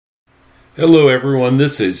Hello everyone,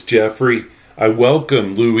 this is Jeffrey. I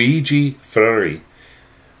welcome Luigi Ferri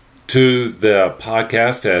to the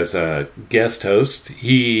podcast as a guest host.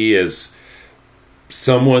 He is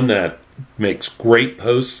someone that makes great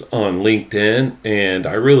posts on LinkedIn, and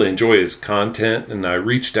I really enjoy his content, and I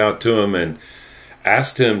reached out to him and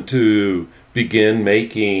asked him to begin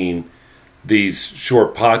making these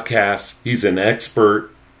short podcasts. He's an expert,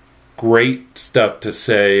 great stuff to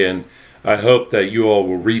say, and I hope that you all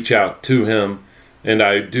will reach out to him. And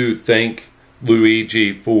I do thank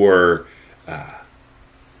Luigi for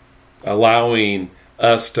allowing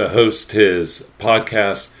us to host his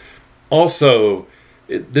podcast. Also,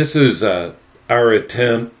 this is our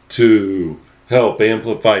attempt to help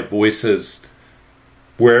amplify voices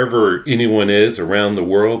wherever anyone is around the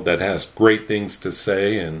world that has great things to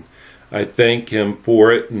say, and I thank him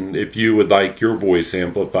for it. And if you would like your voice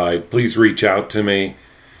amplified, please reach out to me.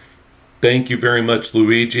 Thank you very much,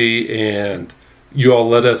 Luigi, and you all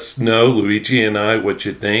let us know, Luigi and I, what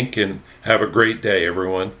you think, and have a great day,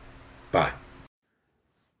 everyone. Bye.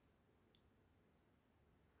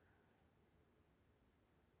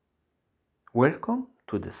 Welcome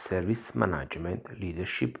to the Service Management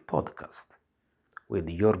Leadership Podcast with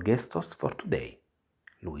your guest host for today,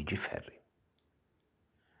 Luigi Ferri.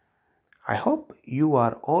 I hope you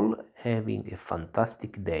are all having a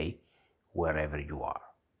fantastic day wherever you are.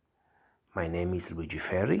 My name is Luigi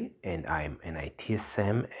Ferri and I am an ITSM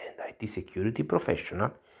and IT security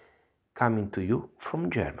professional coming to you from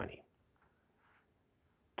Germany.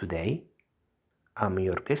 Today, I'm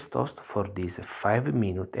your guest host for this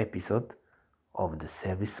 5-minute episode of the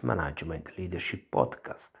Service Management Leadership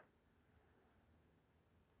Podcast.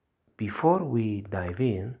 Before we dive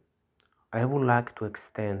in, I would like to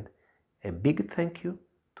extend a big thank you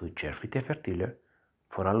to Jeffrey Tefertiller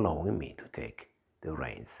for allowing me to take the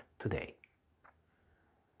reins today.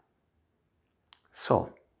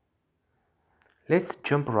 So, let's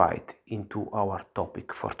jump right into our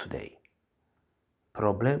topic for today: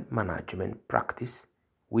 problem management practice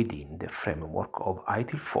within the framework of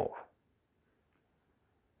ITIL4.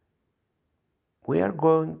 We are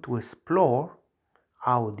going to explore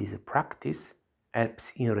how this practice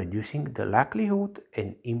helps in reducing the likelihood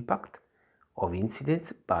and impact of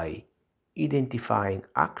incidents by identifying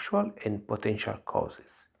actual and potential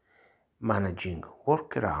causes, managing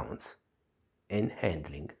workarounds, and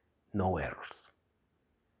handling no errors.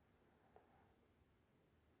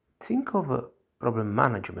 Think of problem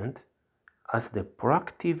management as the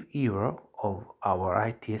proactive hero of our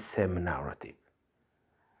ITSM narrative.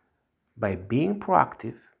 By being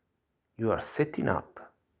proactive, you are setting up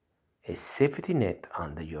a safety net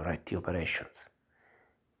under your IT operations,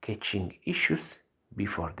 catching issues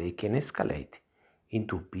before they can escalate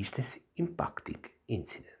into business impacting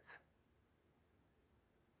incidents.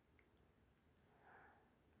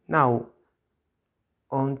 Now,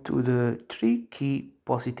 on to the 3 key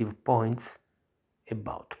positive points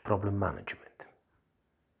about problem management.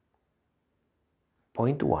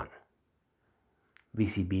 Point 1: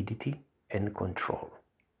 visibility and control.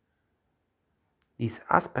 This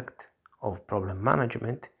aspect of problem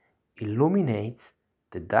management illuminates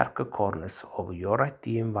the darker corners of your IT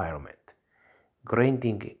environment,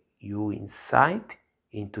 granting you insight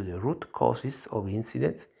into the root causes of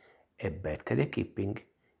incidents and better equipping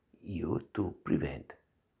you to prevent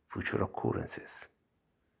future occurrences.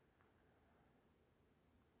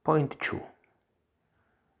 Point 2: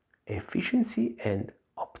 efficiency and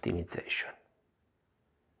optimization.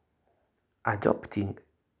 Adopting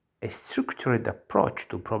a structured approach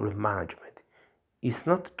to problem management is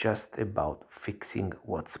not just about fixing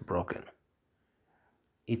what's broken.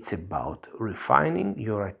 It's about refining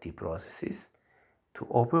your IT processes to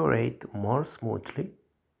operate more smoothly,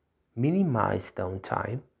 minimize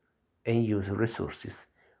downtime, and use resources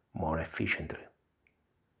more efficiently.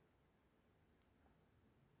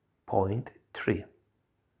 Point 3: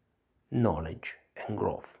 knowledge and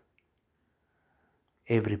growth.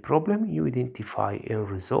 Every problem you identify and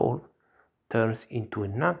resolve turns into a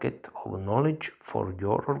nugget of knowledge for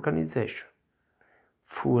your organization,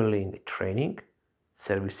 fueling training,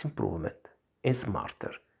 service improvement, and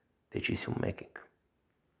smarter decision making.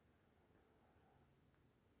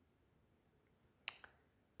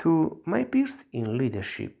 To my peers in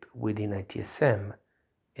leadership within ITSM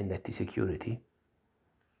and IT security,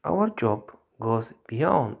 our job goes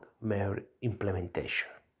beyond mere implementation.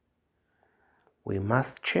 We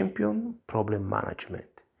must champion problem management,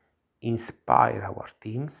 inspire our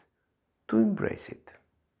teams to embrace it,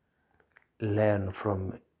 learn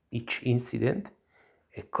from each incident,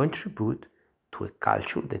 and contribute to a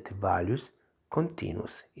culture that values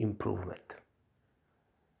continuous improvement.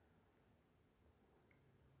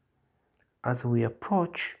 As we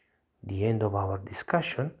approach the end of our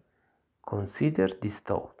discussion, consider this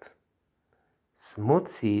thought. Smooth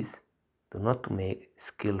seas do not make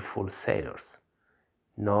skillful sailors,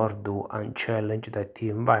 nor do unchallenged IT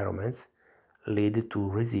environments lead to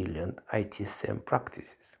resilient ITSM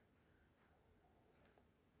practices.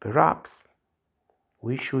 Perhaps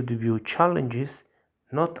we should view challenges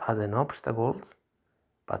not as an obstacles,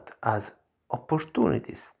 but as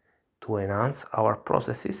opportunities to enhance our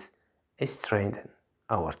processes and strengthen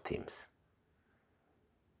our teams.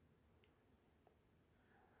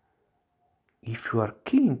 If you are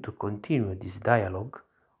keen to continue this dialogue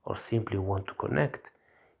or simply want to connect,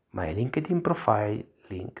 my LinkedIn profile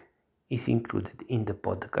link is included in the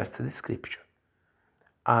podcast description.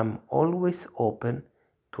 I'm always open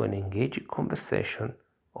to an engaging conversation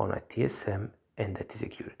on ITSM and IT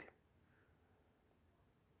security.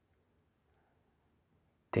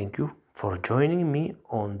 Thank you for joining me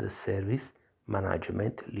on the Service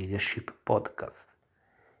Management Leadership Podcast.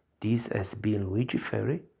 This has been Luigi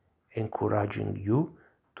Ferri, encouraging you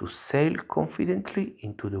to sail confidently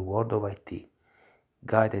into the world of IT,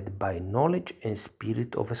 guided by knowledge and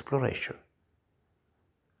spirit of exploration.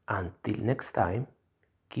 Until next time,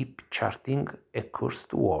 keep charting a course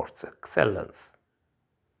towards excellence.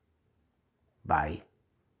 Bye.